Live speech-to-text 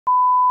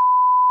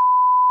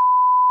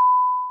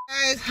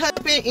Guys,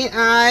 husband and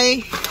I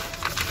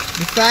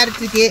decided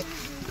to get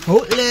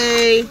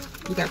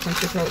Chipotle. We got some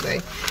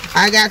Chipotle.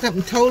 I got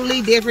something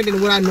totally different than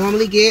what I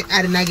normally get.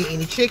 I did not get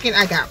any chicken.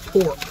 I got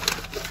pork.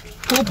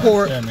 Pulled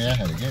pork. Yeah, man, I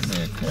had to get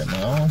me a cut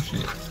my own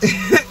shit.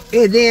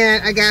 And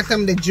then I got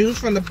some of the juice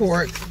from the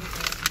pork.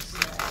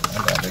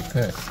 I got that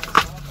cut.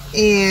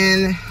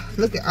 And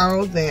look at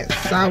all that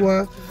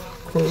sour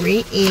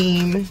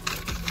cream.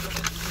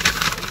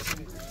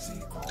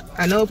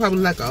 I know it probably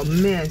like a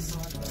mess,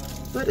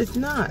 but it's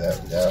not. That's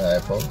how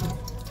it's supposed to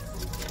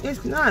be.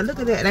 It's not. Look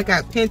at that. I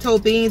got pinto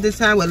beans this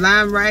time with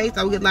lime rice.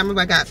 I would get lime rice,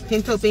 but I got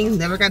pinto beans.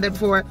 Never got that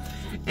before.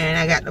 And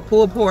I got the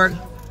pulled pork.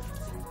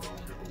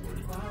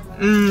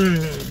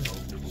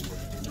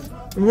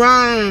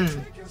 Wrong.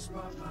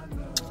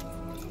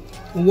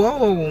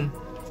 Whoa.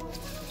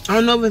 I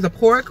don't know if it's the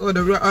pork or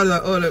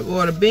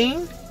the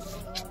beans.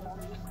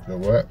 The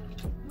what?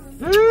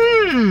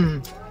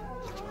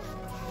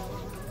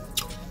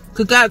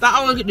 Cause guys, I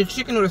always get the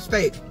chicken or the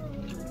steak.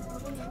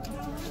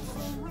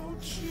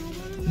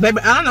 Baby,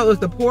 I don't know if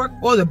it's the pork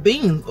or the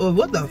beans or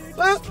what the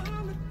fuck.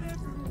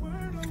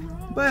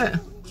 But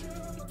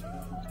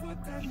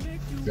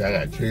Yeah, I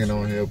got chicken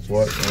on here,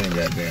 pork, and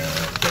goddamn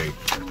steak.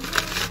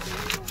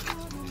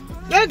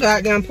 that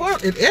goddamn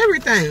pork is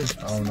everything.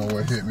 I don't know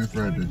what hit me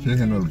first, the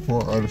chicken or the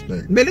pork or the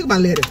steak. Baby, look at my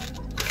lettuce.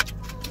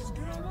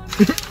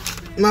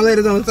 My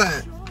lettuce on the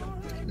side.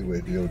 You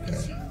wait till your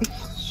time.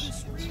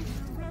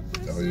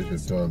 Oh, you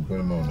should tell them, put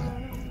them on there.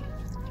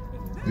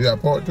 You got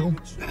pork too?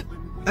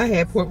 I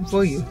had pork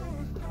before you.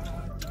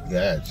 Yeah,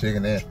 I had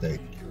chicken and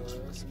steak.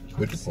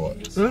 With the pork.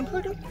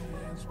 Put them?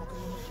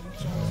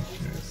 Oh,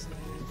 shit.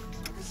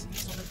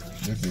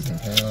 This is some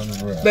hand on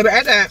the road. Baby,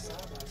 I got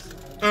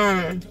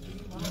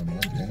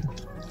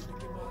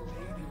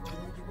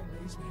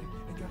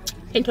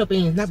pinto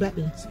beans, not black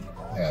beans.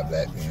 Yeah,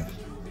 black beans.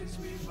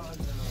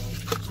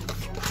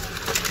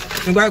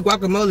 And got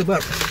guacamole,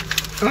 but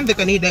I don't think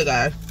I need that,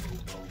 guys.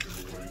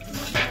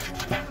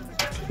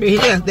 But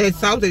yeah, that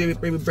sauce that they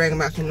be bragging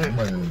about so much. I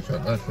might need to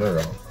cut my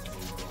shirt off.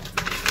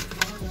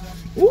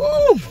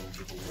 Woo!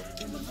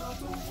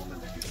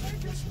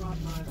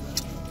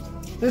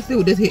 Let's see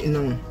what this hitting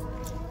on.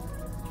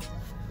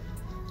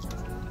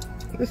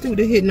 Let's see what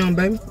this hitting on,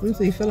 baby. Let me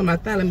see, feeling my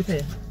thigh, let me tell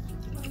you.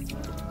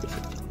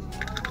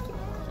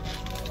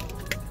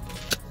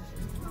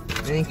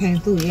 It ain't came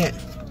through yet.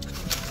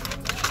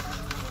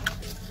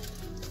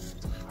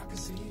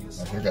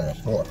 I got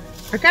a fork.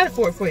 I got a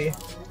fork for you.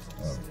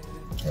 Oh,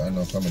 so I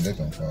know some of this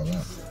don't fall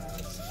out.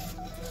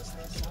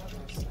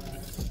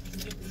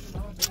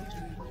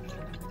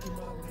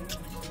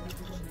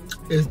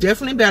 It's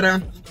definitely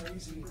better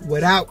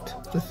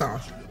without the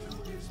sauce.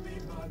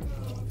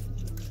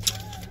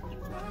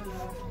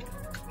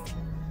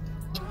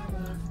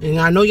 And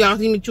I know y'all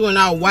see me chewing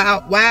out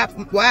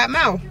wide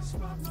mouth.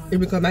 It's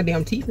because my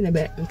damn teeth in the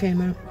back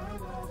came out.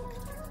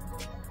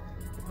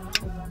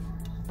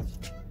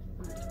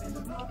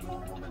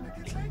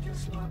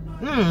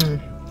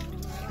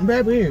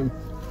 Baby.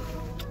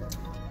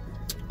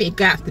 It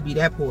got to be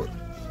that pork.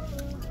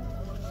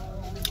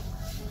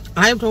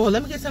 I am told,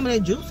 let me get some of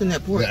that juice in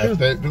that pork. Yeah,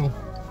 steak too?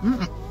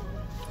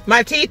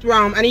 My teeth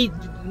wrong. I need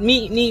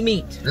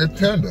meat. It's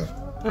tender.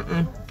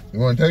 You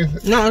want to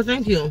taste it? No,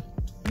 thank you.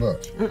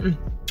 Look.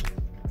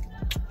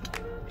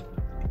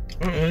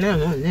 No.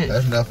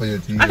 That's not for your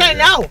teeth. Okay,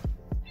 no.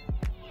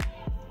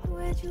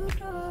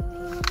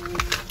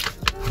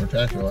 I'm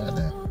trying to go out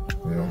now.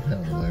 We don't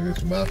have to like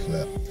it's a mouth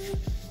slap.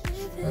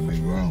 I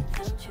mean wrong.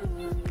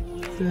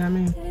 See what I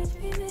mean?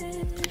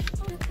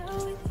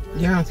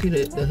 Y'all see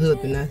the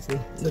husband I see.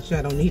 Which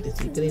y'all don't need to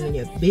see because they in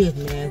your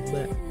business,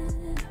 but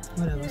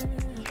whatever.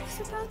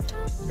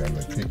 You got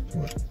my kick to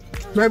it.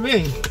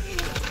 Baby.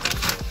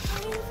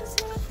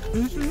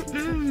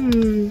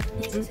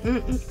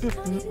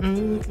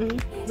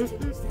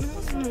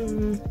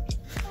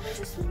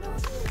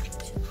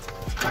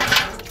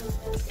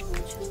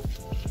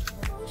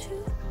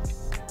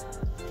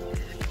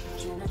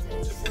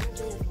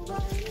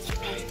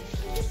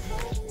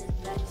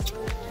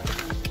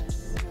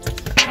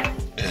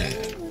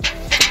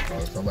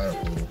 Somebody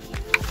fool.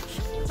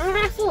 I'm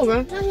not full,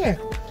 man. Not yet.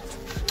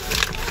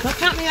 Don't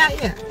count me out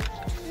yet.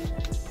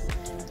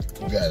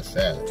 You got a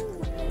salad.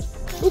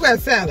 Who got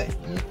salad?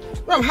 Yeah.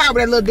 From how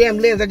that little damn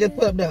lens I just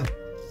put up there.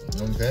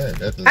 Okay,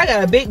 that's it. I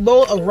got a big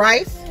bowl of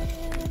rice.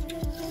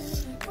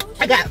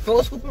 I got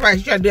 4 scoops of rice.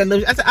 You try to do a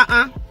little. I said,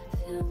 a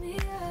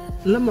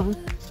little more.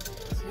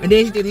 And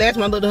then she did last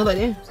one, I looked at her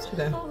like,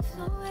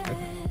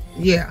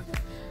 yeah.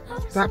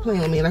 Stop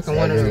playing with me like I'm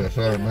one of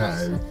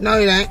them. No,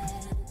 it ain't.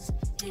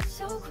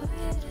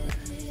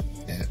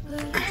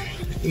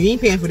 You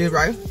ain't paying for this,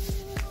 right?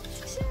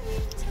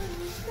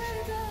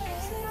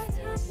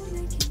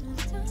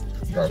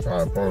 Got to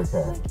try a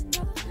protocol.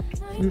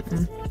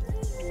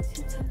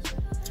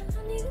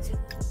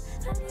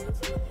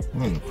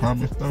 What is a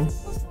comic though?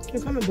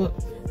 It's a comic book.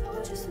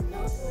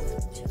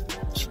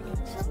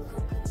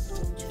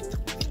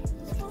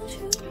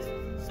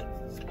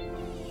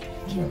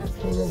 I'm gonna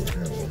pull over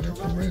here for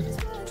some reason.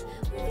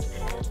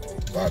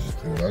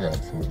 barbecue. I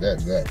gotta see what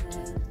that's at.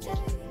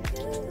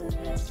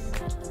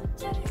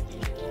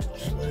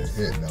 But it's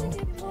hitting though.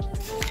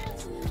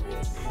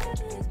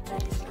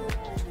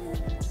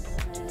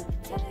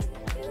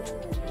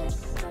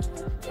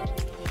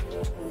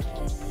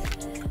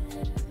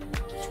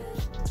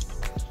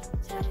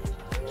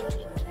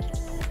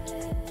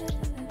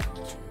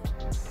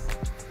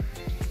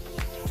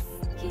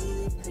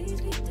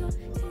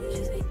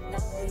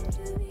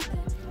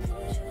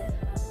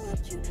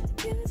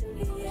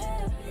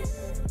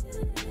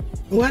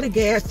 Why the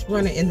gas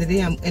running in the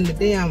damn air?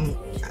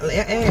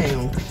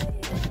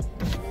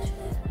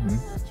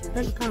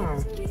 That car.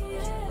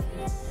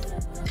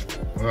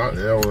 What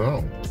the hell was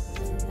on?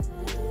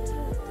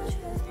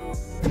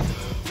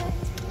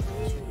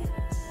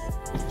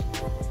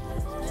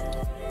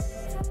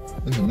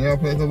 There's a nail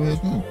place over here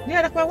too.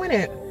 Yeah, that's where I went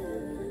at.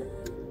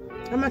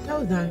 Got my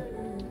toes done.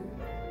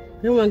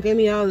 Then one gave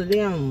me all the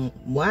damn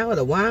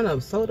wine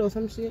or soda or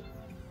some shit.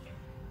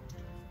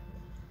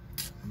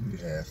 You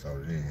had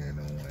soda, you ain't had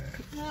no wine.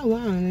 Yeah,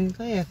 wine in the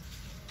glass.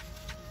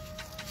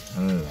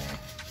 You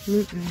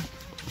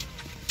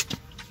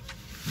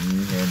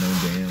ain't had no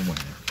damn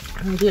wine.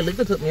 I did.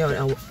 Liquor took me out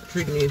and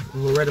treated me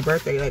for Retta's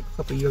birthday like a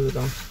couple years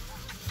ago.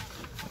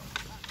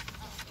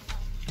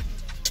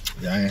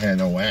 Yeah, I ain't had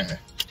no wine.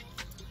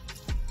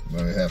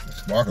 But it has some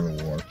sparkling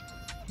water.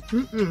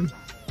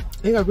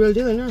 They got real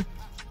deal in there.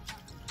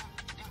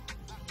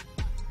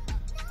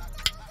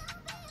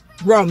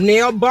 Rum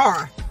Nail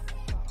Bar.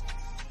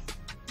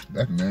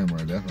 That's the name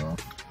right, that's all.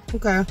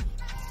 Okay.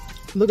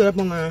 Look it up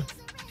online.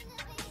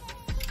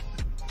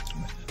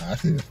 I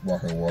see the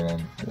sparkling water on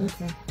it.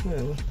 Okay,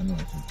 whatever. I know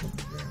what you put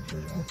the damn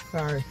thing on. I'm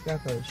sorry,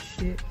 that's a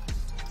shit.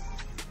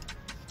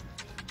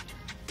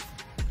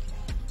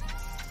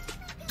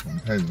 I'm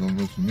probably gonna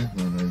put some milk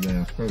on that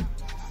damn steak.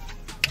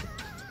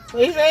 What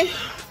do you say?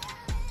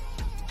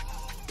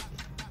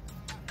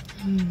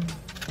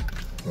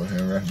 Go ahead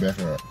and wrap back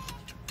up.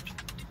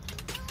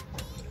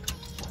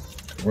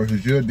 What you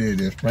should do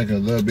is sprinkle a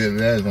little bit of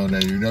lettuce on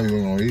there. You know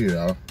you're gonna eat it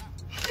all.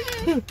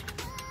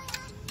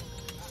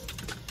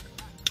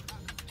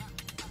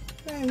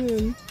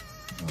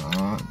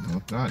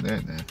 Don't start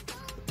that now.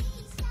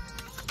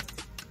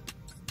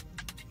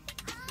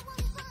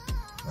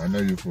 I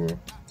know you full. Let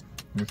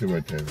me see what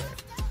it tastes like.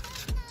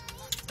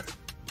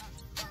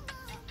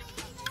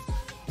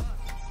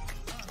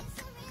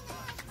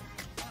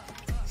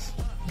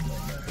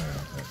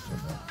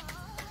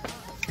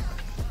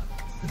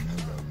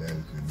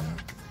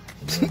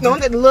 Don't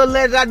let the little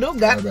lettuce I do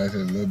got. I said a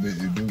little bit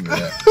you do got.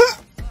 A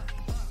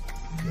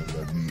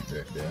little meat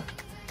right there.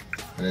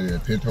 That is a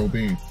pinto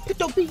bean.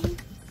 Pinto bean. What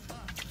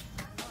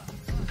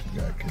you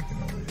got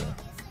kicking over here?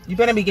 You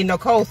better be getting no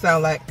cold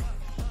sound like.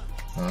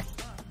 Huh?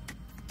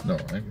 No, I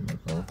ain't getting no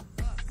cold.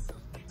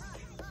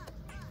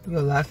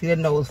 You're lying. See that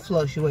nose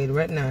fluctuating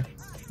right now.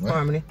 What?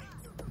 Harmony.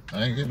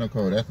 I ain't getting no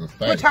cold. That's a Quit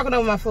spice. talking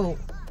over my food.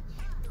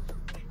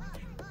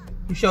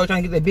 You sure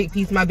trying to get that big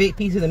piece, my big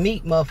piece of the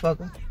meat,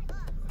 motherfucker.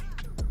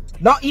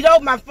 Don't eat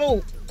over my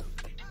food.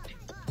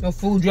 No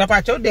food drop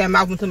out your damn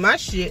mouth into my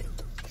shit.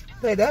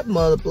 Play that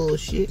mother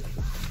bullshit.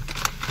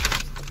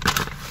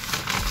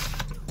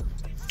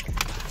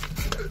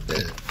 Look at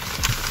that.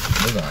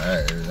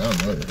 I don't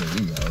know what the hell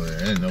you got over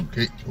there. Ain't no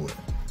kick to it.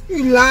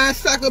 You lying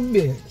sucker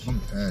bitch.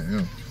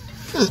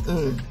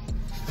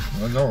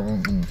 I know.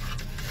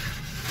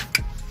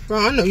 Bro,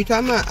 I know you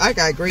talking about I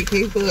got great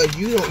taste buds.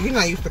 You're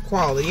not used to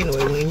quality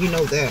anyway, when you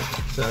know that.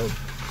 So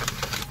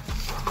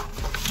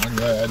I'm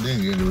glad I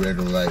didn't get the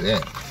regular like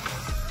that.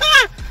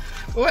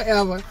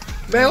 whatever.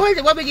 Man,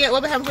 what we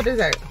having for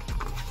dessert?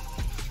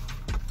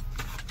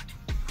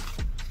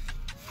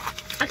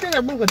 I think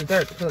I bring for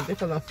dessert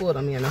because I'm full.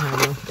 I mean, I know how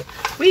to do.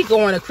 We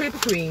going to Krispy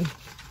Kreme.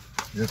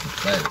 Just a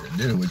fact.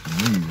 This is what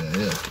you need right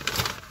here.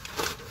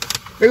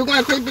 We're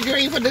going to Krispy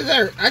Kreme for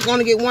dessert. I'm going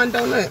to get one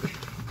donut.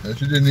 But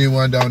you didn't need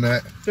one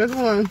donut. Just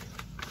one.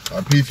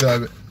 A piece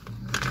of it.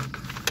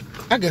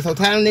 I get so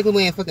tired of niggas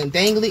wearing fucking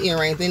dangly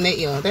earrings in their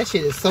ear. That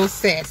shit is so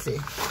sassy.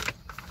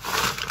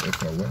 That's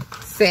so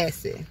what?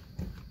 Sassy.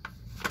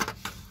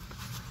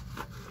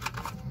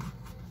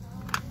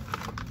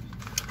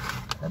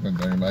 I've been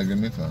thinking about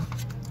getting me some.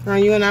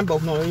 You and I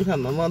both know you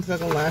talking about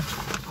motherfucking life.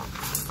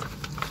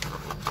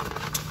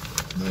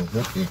 The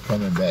hook is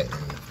coming back.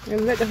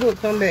 And let the hook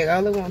come back.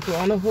 All I want to.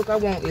 Only hook I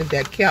want is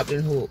that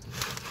captain hook.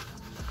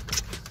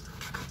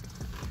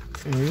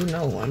 And you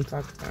know what I'm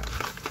talking about.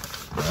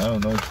 I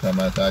don't know. Time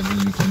I started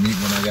giving you some meat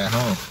when I got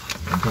home.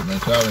 And put my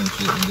shower and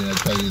shit. And then I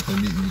tell you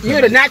some meat. You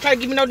did not try to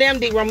give me no damn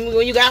dick when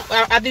you got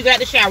after you got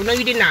the shower. No,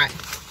 you did not.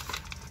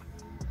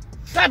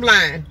 Stop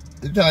lying.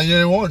 This time you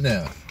ain't want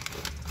now.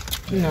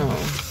 No.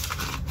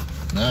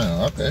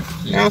 No, okay.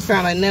 That don't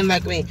sound like nothing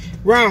like me.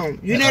 Wrong.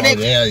 You know that.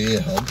 Yeah,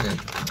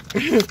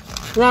 okay.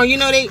 Wrong. You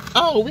know they.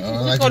 Oh, we I can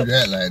don't like you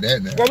that like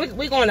that now. Well,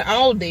 we going to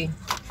Aldi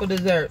for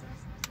dessert.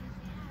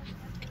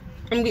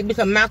 I'm gonna get me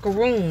some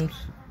macaroons.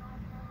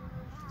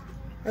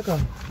 Let's go. I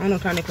don't know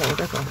time they close.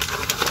 Let's go.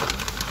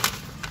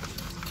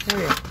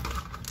 Hurry up.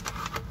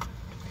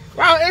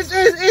 Wow, it's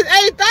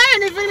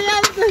 8:30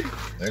 video.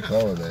 They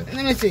closed there.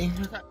 Let me see.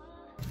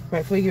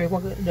 Right before you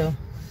walk out the door.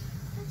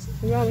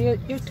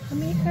 Your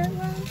tummy hurt,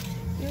 Ron?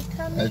 Your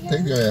tummy hurt? Hey,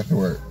 take your ass to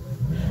work.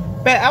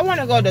 But I want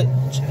to go to,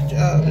 not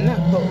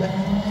Chipotle.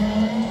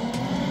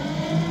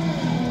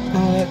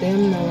 Oh, that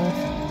damn noise.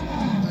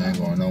 I ain't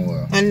going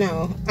nowhere. I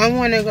know. I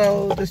want to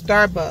go to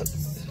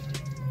Starbucks.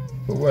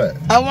 For what?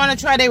 I want to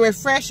try their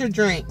refresher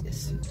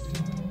drinks.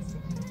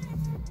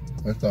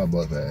 What's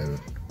Starbucks at, Ava?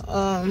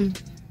 I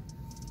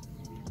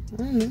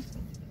don't know.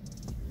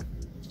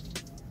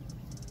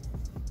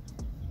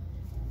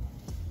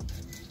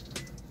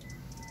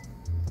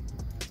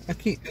 I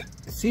keep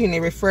seeing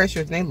their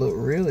refreshers and they look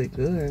really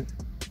good.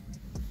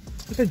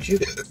 It's a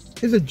juice.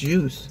 It's a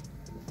juice.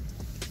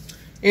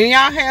 And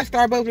y'all have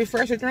Starbucks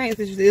refresher drinks?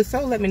 If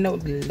so, let me know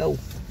below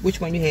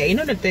which one you had. You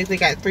know the things they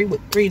got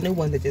three new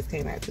ones that just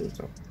came out too.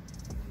 So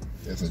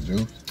it's a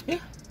juice? Yeah.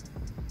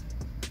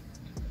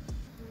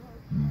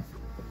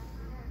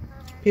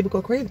 People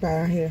go crazy about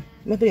it out here.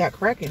 Must be got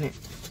crack in it.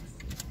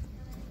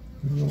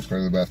 People go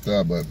crazy about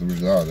Starbucks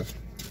regardless.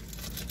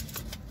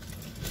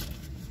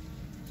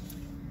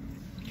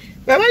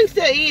 But why you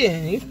still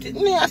eating?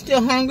 You I'm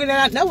still hungry.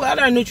 That's what I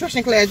learned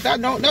nutrition class.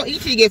 Don't eat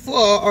till you get full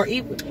or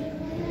eat.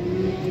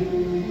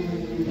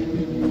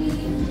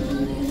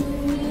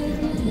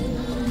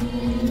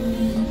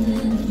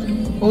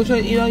 Or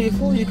try to eat all your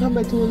food. You come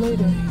back to it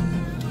later.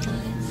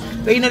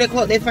 So you know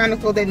they finally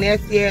closed that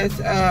nasty ass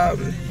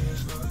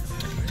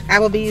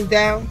Applebee's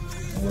down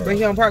right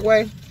here on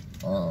Parkway.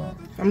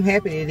 I'm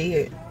happy they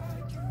did.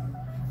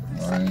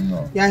 I didn't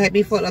know. Y'all had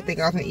me fucked up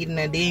think I was gonna eat in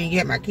there. Then you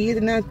had my kids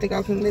and I think I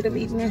was gonna let them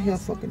eat in there. Hell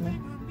fucking no.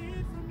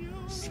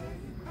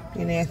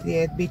 You nasty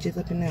ass bitches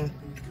up in there.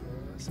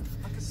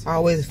 I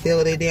always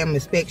fail their damn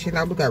inspection.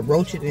 I look at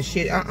roaches and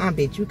shit.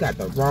 Bitch, you got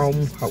the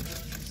wrong hope.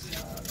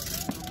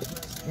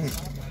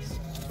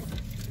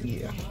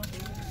 Yeah.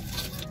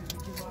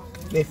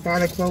 They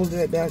finally closed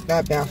that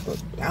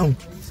bastard down.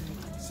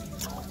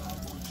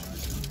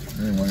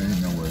 I didn't want to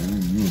eat nowhere.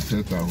 You were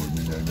pissed off with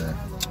me that day.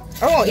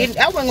 I wasn't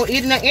gonna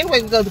eat that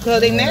anyway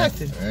because they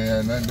nasty. Ain't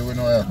had nothing to do with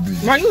no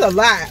Applebee's. Man, you a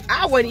lie.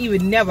 I wouldn't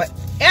even never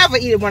ever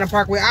eat at one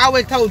Parkway. I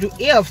always told you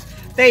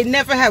if they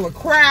never have a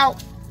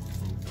crowd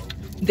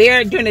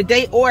there during the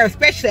day or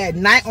especially at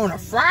night on a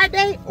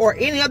Friday or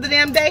any other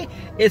damn day,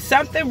 it's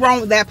something wrong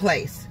with that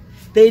place.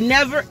 They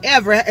never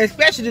ever,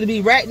 especially to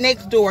be right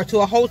next door to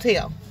a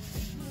hotel.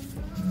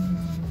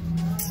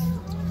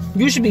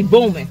 You should be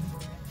booming.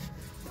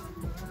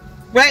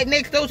 Right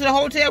next door to the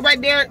hotel,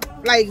 right there,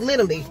 like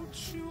literally.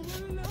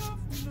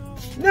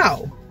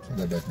 No.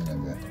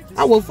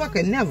 I will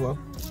fucking never.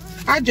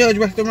 I judge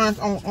restaurants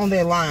on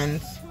their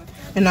lines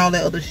and all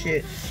that other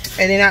shit.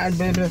 And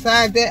then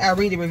besides that, I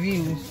read the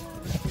reviews.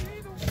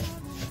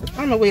 I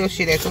don't know where your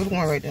shit at, so it's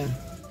going right there.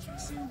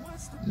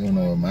 You don't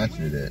know where my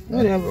shit at.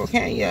 Whatever,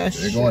 okay, yeah.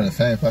 They're going in the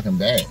same fucking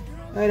bag.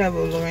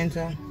 Whatever,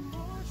 Lorenzo.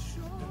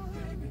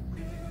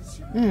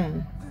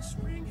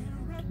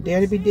 Dare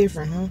to be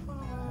different, huh?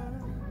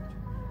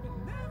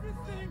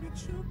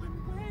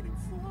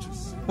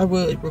 I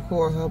would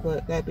record her,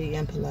 but that'd be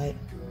impolite.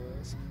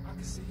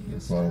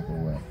 Record her for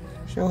what?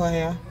 Show her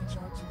hair.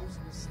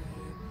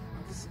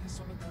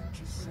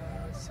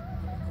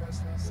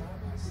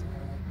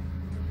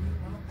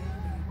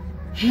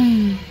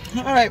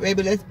 All right,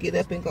 baby, let's get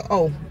up and go.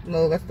 Oh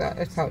no, let's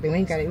talk. We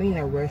ain't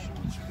no rush.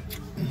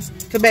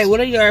 So, babe, what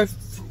are your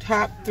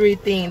top 3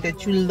 things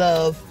that you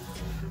love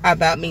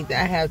about me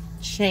that I have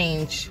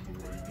changed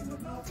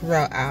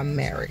throughout our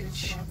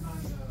marriage?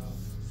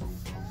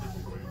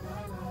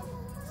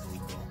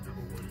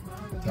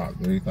 Top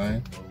 3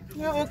 things?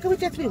 No, could we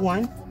just be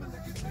one?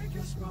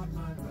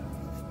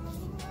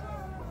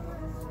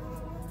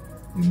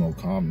 You more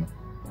calmer.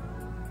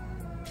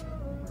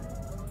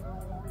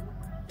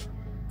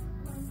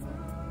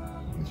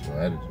 It's your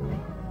attitude.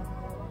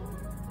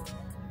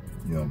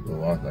 You don't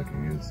blow off like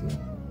you used to.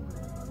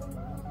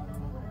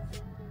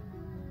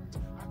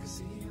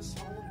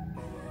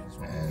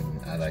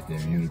 And I like your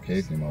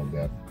communication more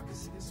better.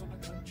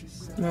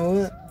 No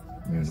what?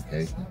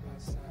 Communication.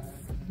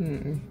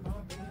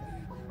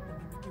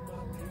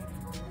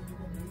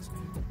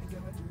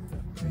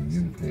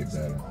 Communicate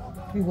better.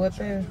 You what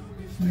better?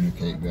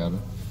 Communicate better.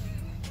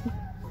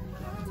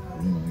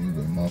 You know, you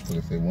the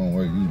motherfucker say one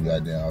word, you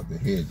got down off the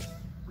head.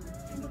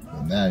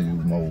 But now you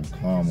more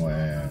calmer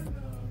and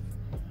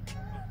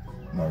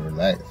more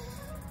relaxed.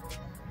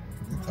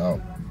 You talk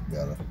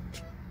better.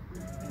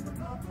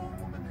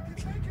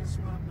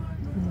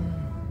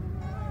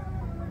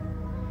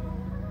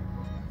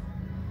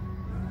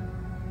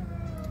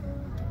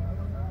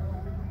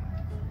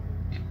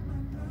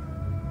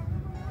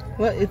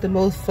 What is the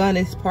most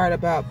funnest part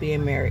about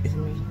being married to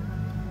me?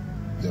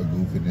 Your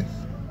goofiness.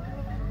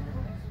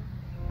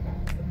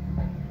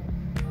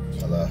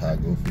 I love how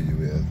goofy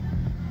you is.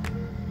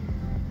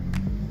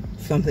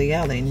 Something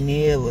y'all ain't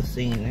never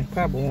seen and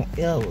probably won't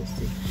ever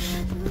see.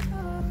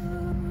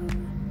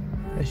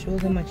 That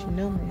shows how much you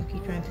know me. I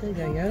keep trying to tell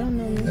y'all, y'all don't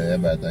know me. Yeah,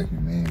 everybody think you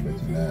mean, but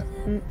you're not.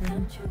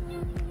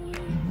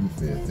 You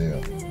goofy as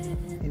hell.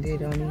 And they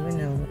don't even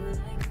know it.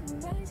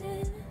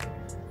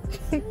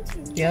 You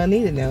don't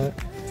need to know it.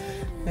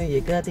 Oh,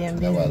 you goddamn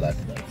That's why I like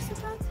it.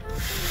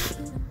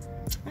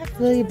 I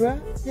feel you, bro.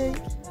 Yeah.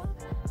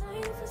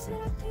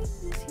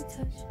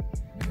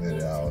 Let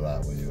it all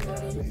out when you're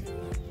around me.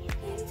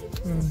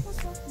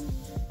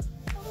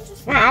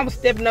 Well, I was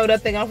stepping over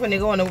that thing. I'm finna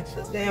go in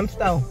the damn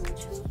store.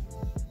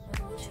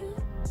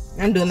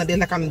 I'm doing this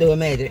like I'm doing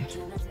magic.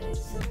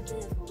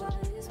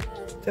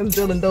 I'm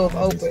drilling doors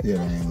open.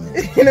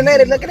 And the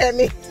lady looking at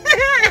me.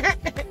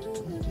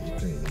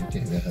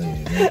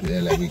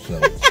 Let me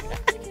close.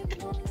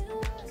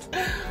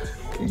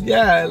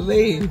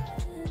 Golly.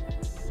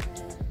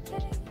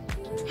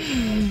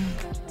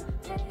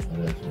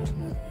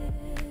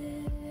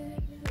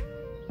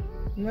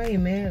 Why you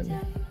mad?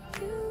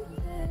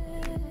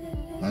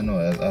 I know.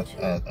 I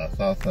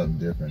saw something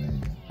different in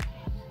you.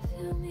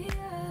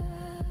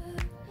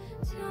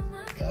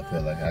 I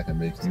feel like I can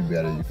make you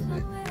better. You can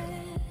make me better.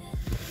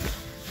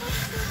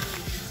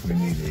 We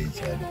need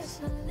each other.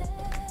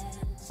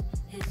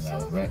 And I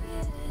was right.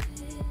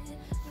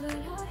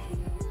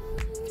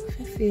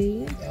 I feel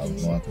you. I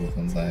was going through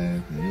some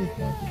things, and you was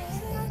going through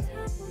some things.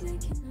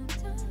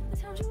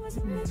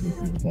 Two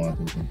people going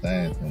through some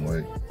things can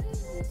work.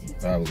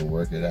 Probably to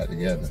work it out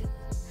together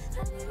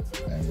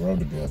and grow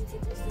together.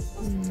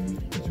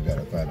 But you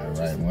gotta find that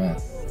right one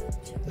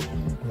that you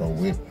can grow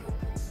with.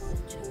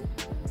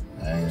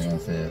 I ain't gonna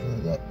say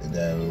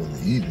that it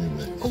was easy,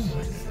 but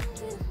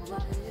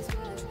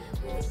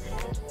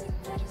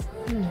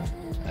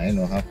I ain't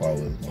know how far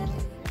it was gonna go.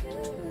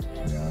 To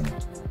be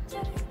honest.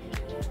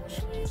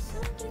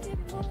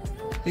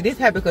 See, this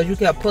happened because you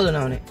kept pulling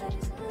on it.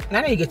 And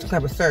I need to get some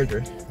type of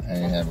surgery. I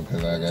ain't happy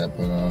because I got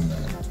put on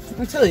that.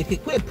 I tell you,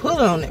 quit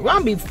pulling on it.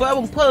 Ron be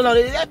fucking pulling on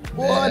it. That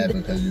boy. That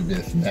because you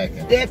been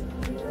smacking.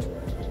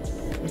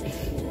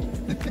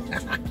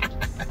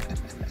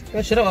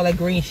 That shit all that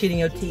green shit in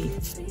your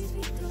teeth.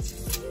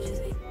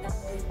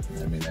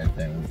 I mean, that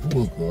thing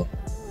was cool.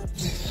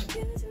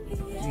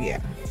 Yeah.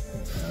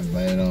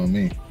 Blame it on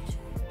me.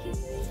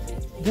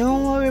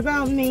 Don't worry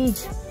about me.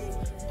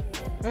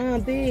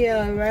 I'll be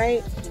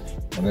alright.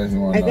 What else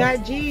you want to know? I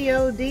got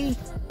G-O-D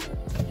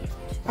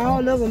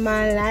all over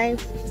my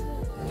life. I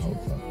hope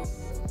so.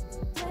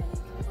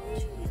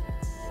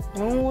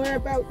 Don't worry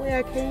about where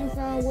I came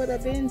from, what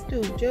I've been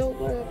through. Just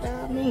worry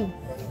about me. I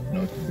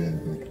know what you've been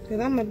through. Cause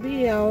I'ma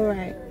be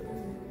alright.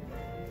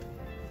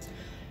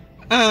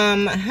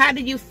 How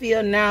do you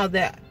feel now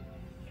that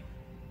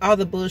all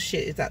the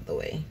bullshit is out the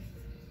way?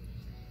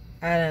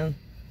 I done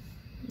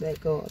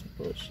let go of the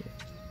bullshit.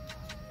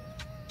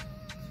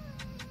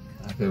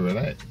 I feel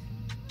relaxed.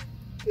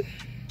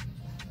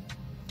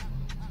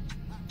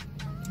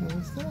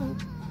 What's up?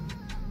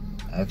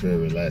 I feel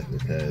relaxed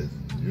because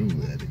you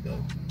let it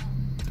go.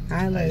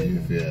 I let And it you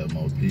go. feel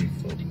more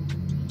peaceful.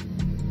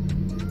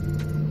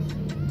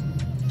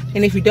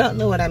 And if you don't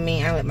know what I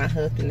mean, I let my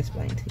husband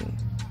explain to you.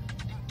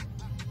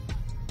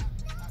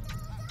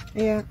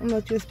 Yeah, I'm gonna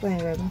let you explain,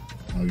 baby.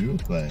 Oh, you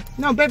play.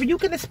 No, baby, you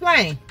can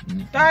explain.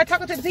 Start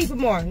talking to the people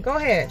more. Go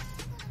ahead.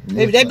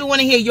 They You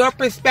want to hear your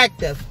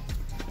perspective.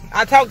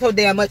 I talk so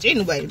damn much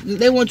anyway.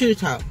 They want you to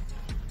talk.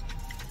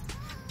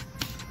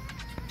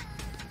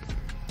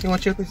 They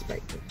want your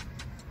perspective.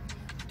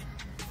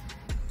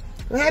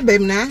 Go ahead,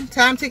 baby, now.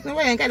 Time ticking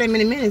away. Ain't got that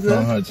many minutes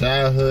From left. her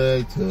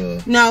childhood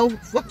to... No,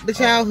 fuck the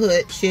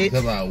childhood shit.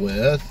 Talk about with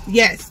us?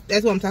 Yes,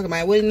 that's what I'm talking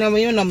about. You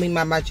don't know me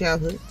about my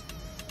childhood.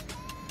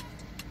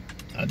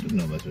 I do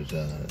know about your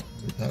childhood.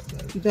 We talked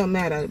about it. It don't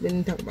matter. We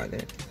didn't talk about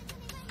that.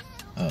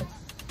 Oh.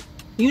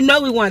 You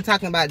know we weren't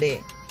talking about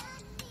that.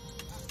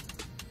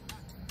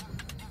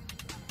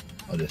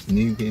 Oh, the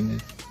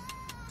sneakiness?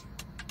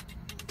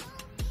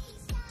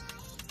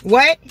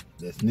 What?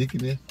 The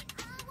sneakiness?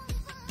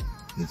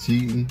 The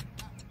cheating?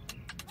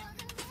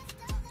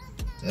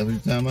 That's what you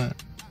talking about?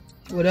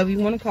 Whatever you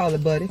want to call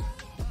it, buddy.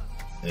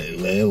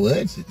 Well,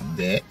 what's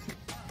that?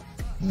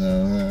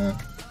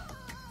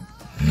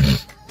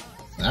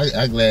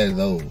 I'm glad it's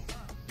over.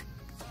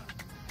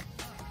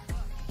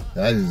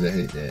 I just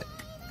hate that.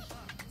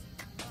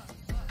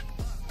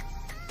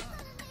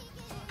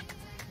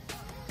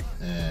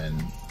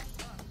 And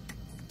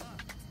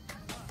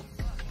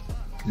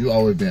you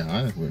always been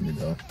honest with me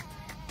though,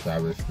 so I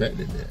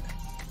respected that.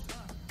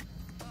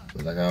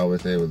 But like I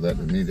always say, it was up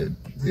to me to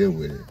deal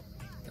with it.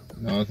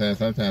 You know what I'm saying?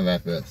 Sometimes I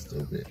felt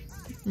stupid.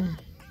 I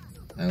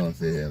ain't gonna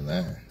sit here and lie.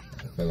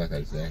 I felt like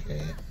a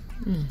jackass.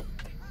 You know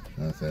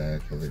what I'm saying?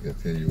 Because it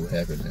continued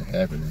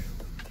happening.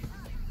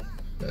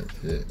 But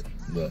shit,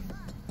 look,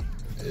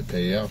 it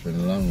paid off in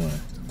the long run.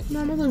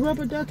 Mama, there's a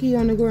rubber ducky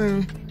on the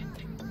ground.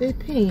 It's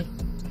pink.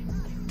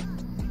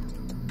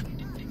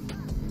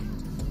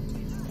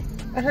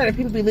 I heard that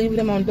people be leaving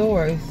them on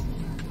doors.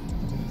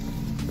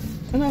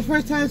 It's my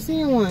first time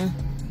seeing one.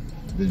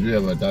 Did you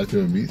ever thought you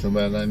would meet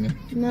somebody like me?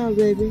 No,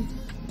 baby.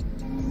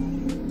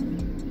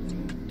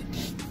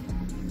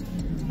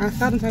 I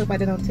saw them talk about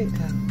that on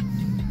TikTok.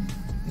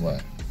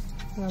 What?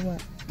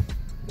 What?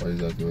 Why you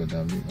thought you would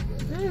not meet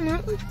nobody? I don't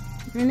know.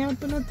 I never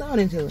put no thought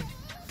into it.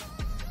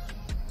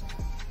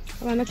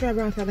 Hold on, let's try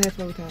around and tell the head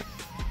what we talk.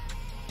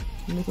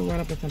 We can run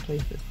up in some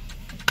places.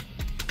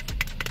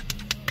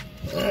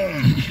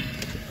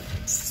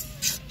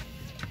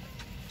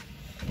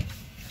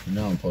 You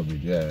know I'm supposed to be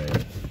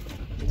driving.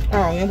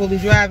 Oh, you're supposed to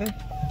be driving?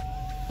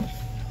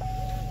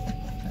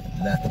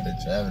 Not been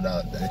driving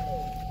all day.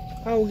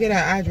 Oh, we'll get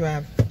out. I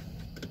drive.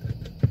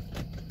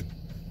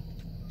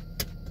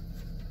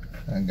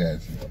 I got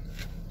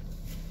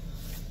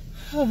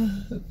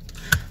you.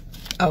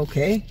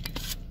 Okay.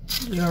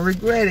 You're gonna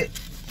regret it.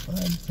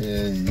 I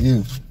tell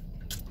you.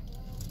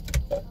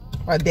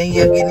 Or then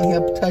you're getting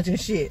here touching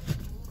shit.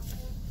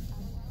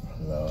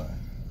 Lord.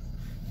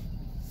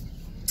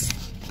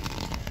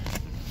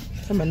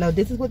 Come on, no,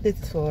 this is what this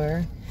is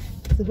for.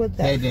 This is what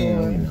that's for.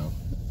 You know.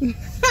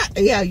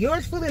 Yeah,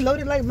 yours fully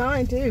loaded like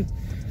mine too.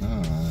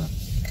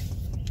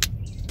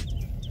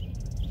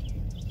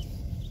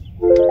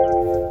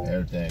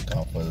 Everything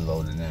come fully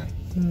loaded now.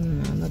 I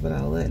don't know about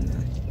all that now.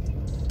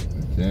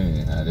 I'm telling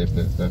you how they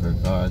put stuff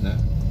in cars now.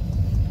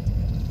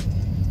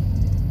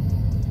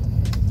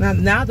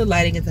 Now the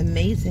lighting is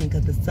amazing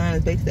because the sun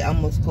is basically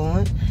almost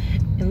gone.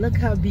 And look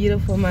how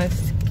beautiful my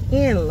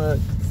skin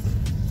looks.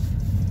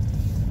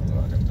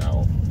 Like a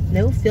dog.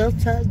 No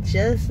filter,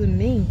 just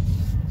me.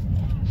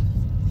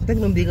 I think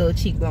them big old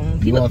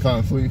cheekbones. You want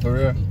something sweet for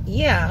real?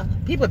 Yeah,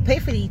 people pay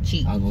for these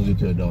cheeks. I'm gonna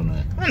get you a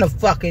donut. I want a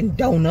fucking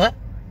donut.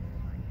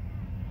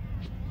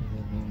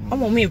 I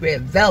want me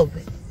red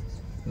velvet.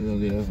 You gonna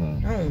get us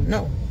one? I don't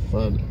know.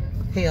 Fuck it.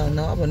 Hell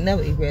no, I would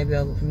never eat red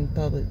velvet from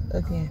public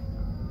again.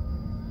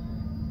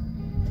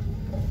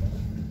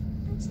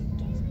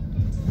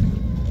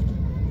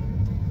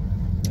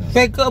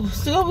 Back up,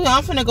 Sylvia,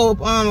 I'm finna go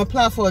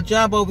apply for a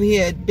job over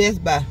here at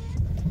Best Buy.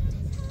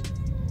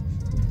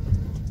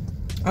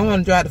 I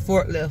want to drive the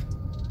forklift.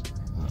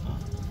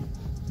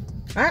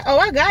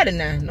 I got it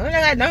now. No,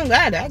 I don't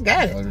got it. I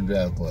got it. Oh, the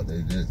drive part.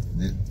 They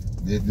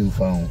just do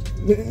phone.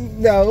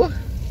 No.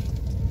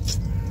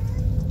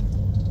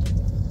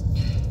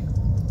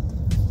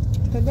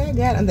 But I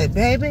got it. I'm like,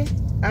 baby,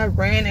 I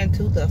ran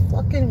into the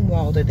fucking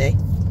wall today.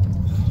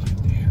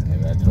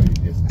 Damn, I told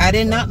you this. I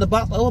didn't knock the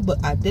box over,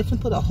 but I definitely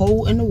put a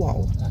hole in the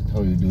wall. I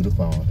told you to do the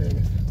phone,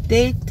 baby.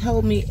 They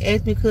told me,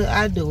 asked me, could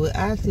I do it?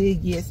 I said,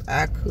 yes,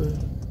 I could.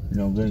 You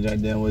know, good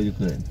goddamn way you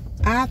couldn't.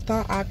 I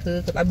thought I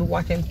could because I've been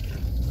watching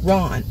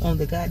Ron on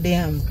the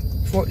goddamn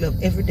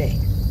forklift every day.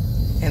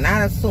 And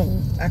I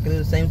assumed I could do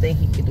the same thing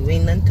he could do.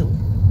 Ain't nothing to it.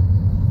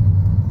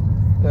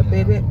 But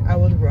baby, I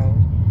was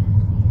wrong.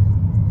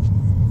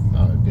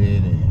 Oh,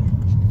 dead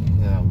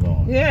end. Yeah, I'm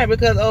going. Yeah,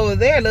 because over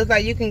there it looks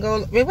like you can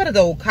go. Man, what are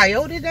those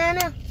coyotes down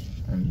there?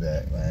 I'm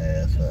back, my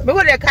ass up. But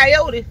what are that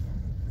coyote?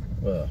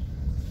 Well,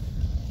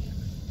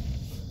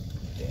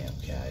 damn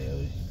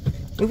coyote.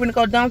 We finna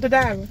go dump the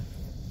diver.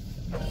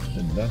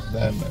 That's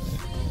that man.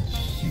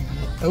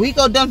 And we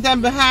go dump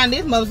down behind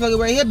this motherfucker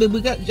right here, but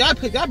we got y'all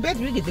bet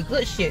we get the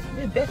good shit.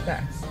 This best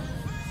guy.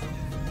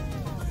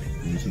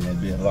 You see that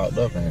being locked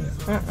up, ain't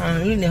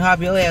it? You need to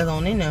hop your ass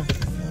on in there.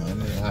 No, I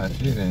need hot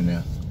shit in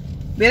there.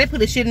 Man, they put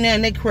the shit in there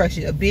and they crush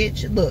it. A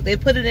bitch. Look, they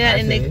put it in there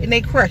and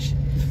they crush it.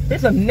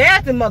 There's some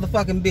nasty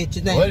motherfucking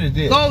bitches. What is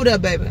this? Go over there,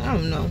 baby. I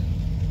don't know.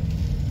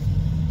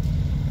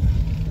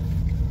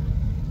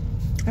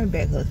 I'm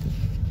back, husband.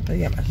 I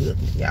got my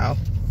husband, y'all.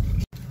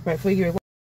 Right before you get